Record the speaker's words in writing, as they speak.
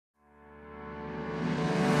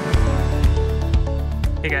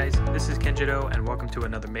Hey guys, this is Kenjiro and welcome to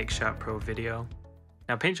another PaintShop Pro video.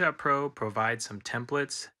 Now PaintShop Pro provides some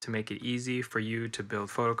templates to make it easy for you to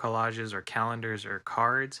build photo collages or calendars or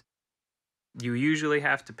cards. You usually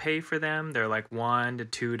have to pay for them. They're like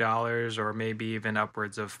 $1 to $2 or maybe even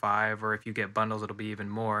upwards of $5, or if you get bundles it'll be even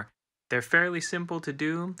more. They're fairly simple to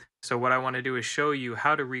do, so what I want to do is show you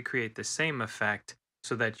how to recreate the same effect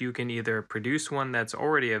so that you can either produce one that's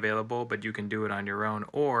already available but you can do it on your own,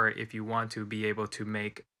 or if you want to be able to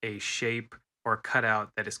make a shape or cutout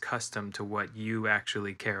that is custom to what you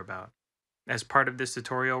actually care about. As part of this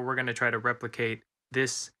tutorial, we're going to try to replicate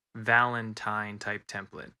this Valentine type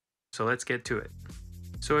template. So let's get to it.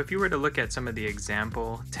 So if you were to look at some of the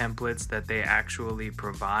example templates that they actually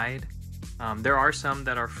provide, there are some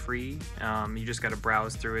that are free. You just got to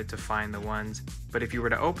browse through it to find the ones. But if you were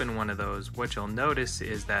to open one of those, what you'll notice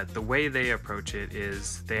is that the way they approach it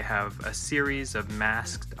is they have a series of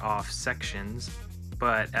masked off sections,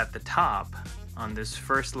 but at the top, on this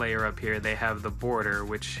first layer up here, they have the border,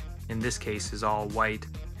 which in this case is all white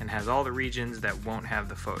and has all the regions that won't have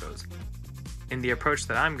the photos. In the approach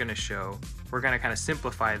that I'm going to show, we're going to kind of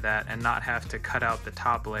simplify that and not have to cut out the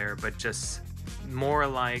top layer, but just more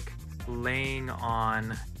like laying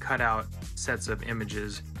on cutout sets of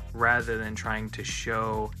images rather than trying to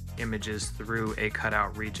show images through a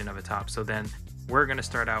cutout region of a top. So then we're going to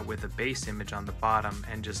start out with a base image on the bottom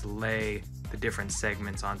and just lay the different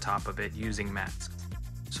segments on top of it using masks.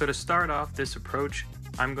 So to start off this approach,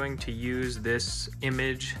 I'm going to use this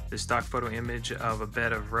image, the stock photo image of a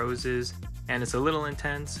bed of roses, and it's a little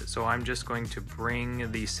intense, so I'm just going to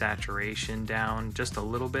bring the saturation down just a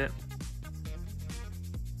little bit.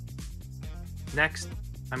 Next,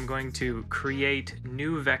 I'm going to create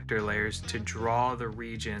new vector layers to draw the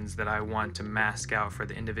regions that I want to mask out for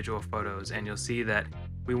the individual photos, and you'll see that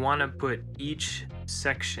we want to put each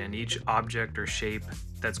section, each object or shape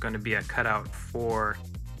that's going to be a cutout for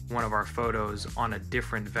one of our photos on a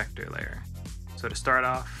different vector layer. So to start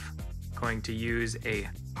off, I'm going to use a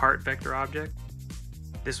heart vector object.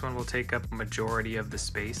 This one will take up a majority of the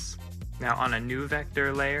space. Now on a new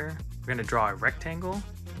vector layer, we're going to draw a rectangle,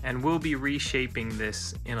 and we'll be reshaping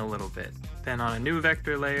this in a little bit. Then on a new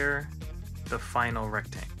vector layer, the final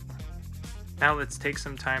rectangle. Now let's take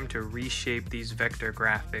some time to reshape these vector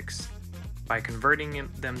graphics by converting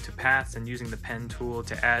them to paths and using the pen tool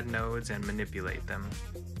to add nodes and manipulate them.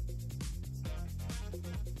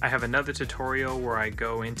 I have another tutorial where I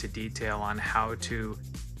go into detail on how to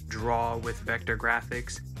draw with vector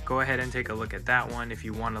graphics. Go ahead and take a look at that one if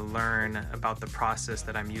you want to learn about the process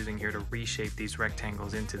that I'm using here to reshape these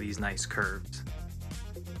rectangles into these nice curves.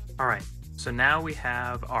 Alright, so now we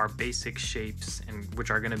have our basic shapes, which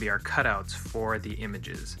are going to be our cutouts for the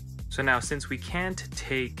images. So now since we can't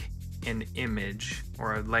take an image,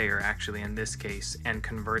 or a layer actually in this case, and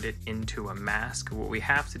convert it into a mask, what we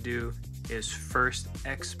have to do is first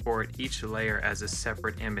export each layer as a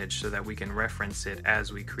separate image so that we can reference it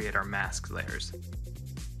as we create our mask layers.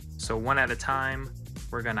 So one at a time,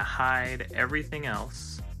 we're going to hide everything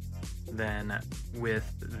else. Then with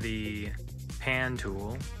the pan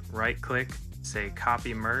tool, right click, say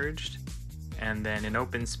copy merged, and then in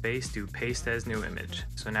open space do paste as new image.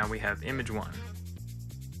 So now we have image 1.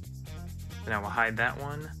 So now we'll hide that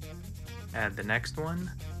one, add the next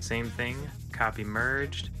one, same thing, copy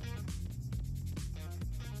merged,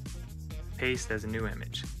 paste as a new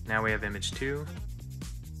image. Now we have image 2.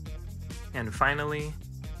 And finally,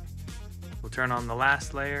 we'll turn on the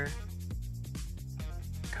last layer,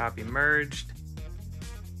 copy merged,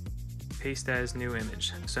 paste as new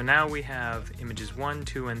image. So now we have images 1,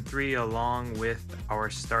 2, and 3 along with our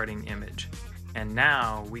starting image. And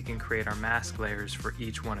now we can create our mask layers for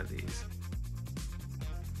each one of these.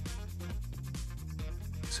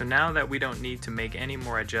 So now that we don't need to make any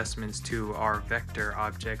more adjustments to our vector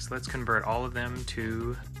objects, let's convert all of them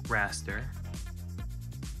to raster.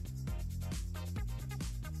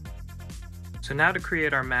 So now to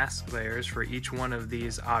create our mask layers for each one of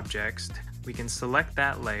these objects, we can select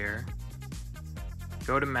that layer,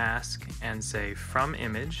 go to mask and say from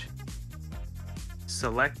image,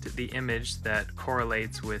 select the image that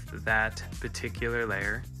correlates with that particular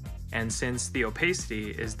layer. And since the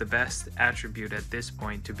opacity is the best attribute at this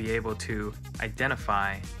point to be able to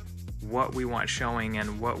identify what we want showing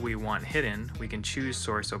and what we want hidden, we can choose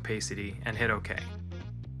source opacity and hit OK.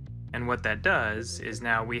 And what that does is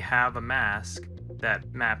now we have a mask that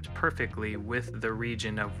mapped perfectly with the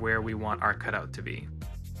region of where we want our cutout to be.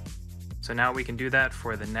 So now we can do that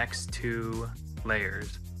for the next 2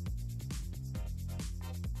 layers.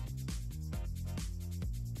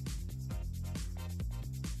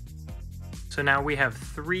 So now we have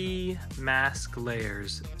 3 mask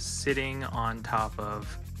layers sitting on top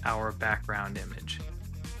of our background image.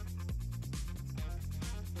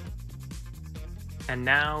 And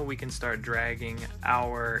now we can start dragging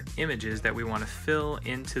our images that we want to fill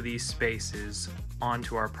into these spaces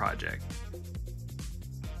onto our project.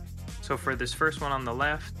 So for this first one on the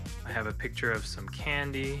left, I have a picture of some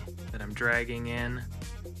candy that I'm dragging in.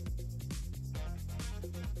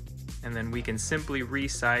 And then we can simply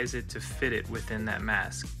resize it to fit it within that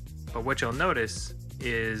mask. But what you'll notice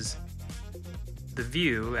is the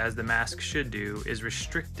view, as the mask should do, is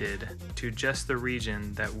restricted to just the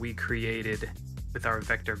region that we created with our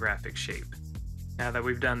vector graphic shape. Now that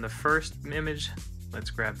we've done the first image, let's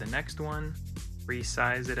grab the next one,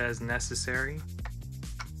 resize it as necessary.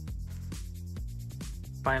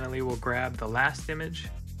 Finally, we'll grab the last image.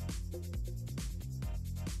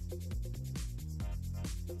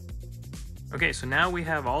 Okay, so now we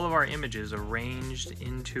have all of our images arranged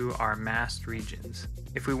into our masked regions.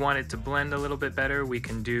 If we want it to blend a little bit better, we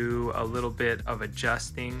can do a little bit of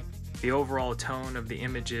adjusting. The overall tone of the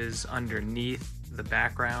images underneath the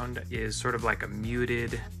background is sort of like a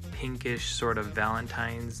muted, pinkish sort of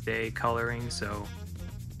Valentine's Day coloring. So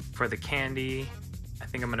for the candy, I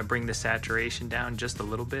think I'm going to bring the saturation down just a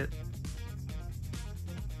little bit.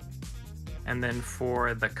 And then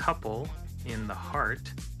for the couple in the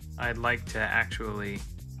heart, I'd like to actually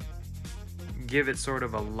give it sort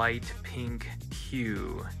of a light pink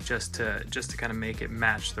hue just to kind of make it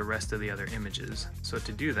match the rest of the other images. So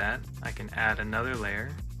to do that, I can add another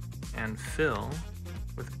layer and fill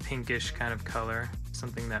with a pinkish kind of color,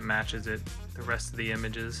 something that matches it, the rest of the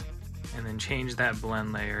images, and then change that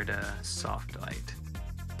blend layer to soft light.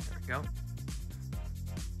 There we go.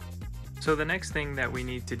 So the next thing that we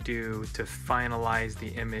need to do to finalize the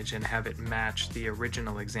image and have it match the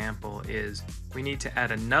original example is we need to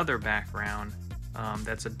add another background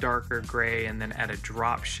that's a darker gray, and then add a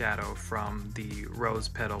drop shadow from the rose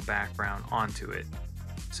petal background onto it.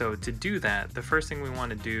 So to do that, the first thing we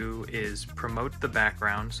want to do is promote the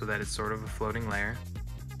background so that it's sort of a floating layer,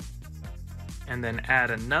 and then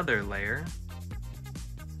add another layer.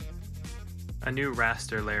 A new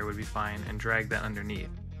raster layer would be fine, and drag that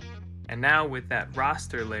underneath. And now with that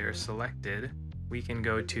raster layer selected, we can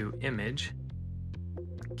go to Image,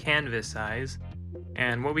 Canvas Size,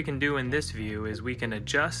 and what we can do in this view is we can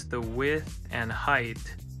adjust the width and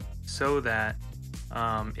height so that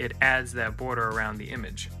it adds that border around the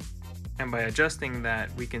image. And by adjusting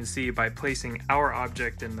that, we can see by placing our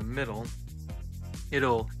object in the middle,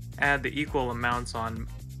 it'll add the equal amounts on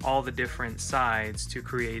all the different sides to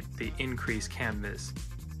create the increased canvas.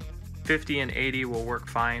 50 and 80 will work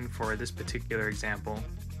fine for this particular example.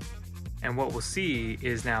 And what we'll see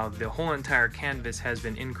is now the whole entire canvas has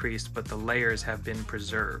been increased, but the layers have been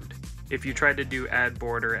preserved. If you try to do add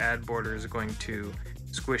border is going to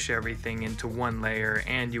squish everything into one layer,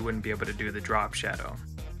 and you wouldn't be able to do the drop shadow.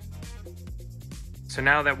 So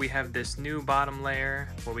now that we have this new bottom layer,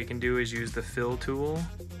 what we can do is use the fill tool.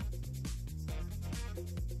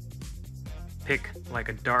 Pick like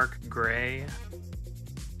a dark gray.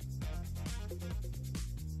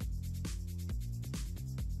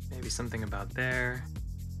 Maybe something about there.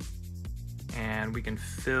 And we can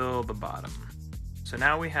fill the bottom. So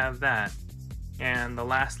now we have that. And the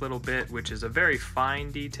last little bit, which is a very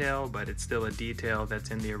fine detail, but it's still a detail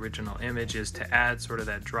that's in the original image, is to add sort of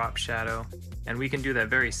that drop shadow. And we can do that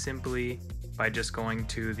very simply by just going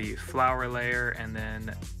to the flower layer and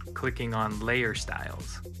then clicking on layer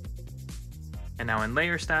styles. And now in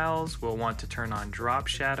layer styles, we'll want to turn on drop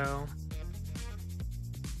shadow.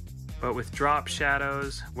 But with drop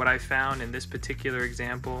shadows, what I found in this particular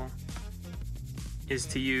example is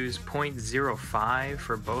to use 0.05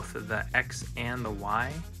 for both of the X and the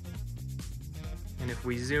Y. And if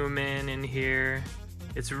we zoom in here,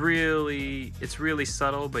 it's really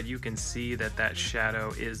subtle, but you can see that that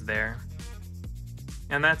shadow is there.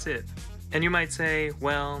 And that's it. And you might say,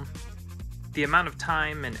 well, the amount of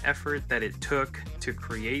time and effort that it took to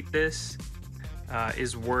create this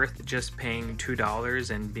is worth just paying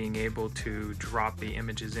 $2 and being able to drop the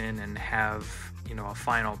images in and have, you know, a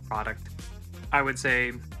final product. I would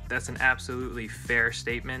say that's an absolutely fair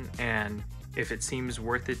statement, and if it seems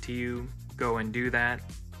worth it to you, go and do that.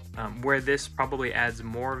 Where this probably adds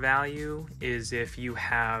more value is if you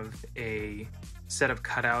have a set of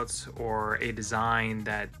cutouts or a design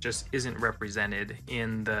that just isn't represented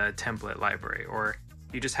in the template library, or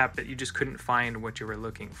you just couldn't find what you were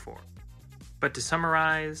looking for. But to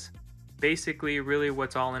summarize, basically really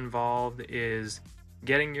what's all involved is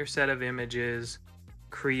getting your set of images,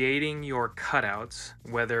 creating your cutouts,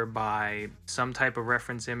 whether by some type of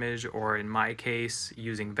reference image or in my case,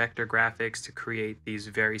 using vector graphics to create these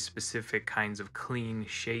very specific kinds of clean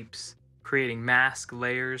shapes, creating mask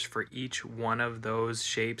layers for each one of those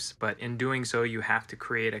shapes. But in doing so, you have to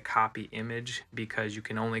create a copy image because you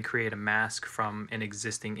can only create a mask from an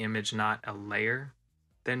existing image, not a layer.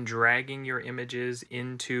 Then dragging your images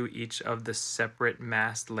into each of the separate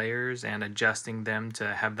masked layers and adjusting them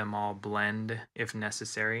to have them all blend if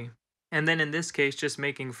necessary. And then in this case, just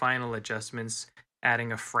making final adjustments,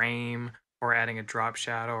 adding a frame or adding a drop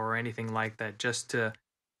shadow or anything like that, just to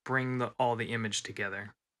bring all the image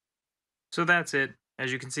together. So that's it.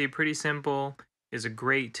 As you can see, pretty simple, is a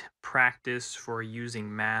great practice for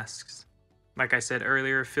using masks. Like I said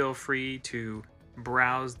earlier, feel free to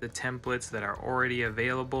browse the templates that are already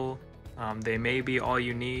available. They may be all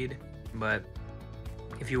you need, but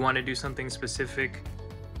if you want to do something specific,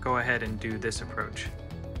 go ahead and do this approach.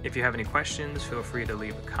 If you have any questions, feel free to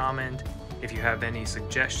leave a comment. If you have any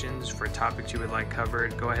suggestions for topics you would like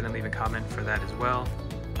covered, go ahead and leave a comment for that as well.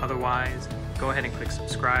 Otherwise, go ahead and click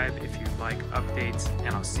subscribe if you'd like updates, and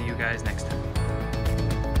I'll see you guys next time.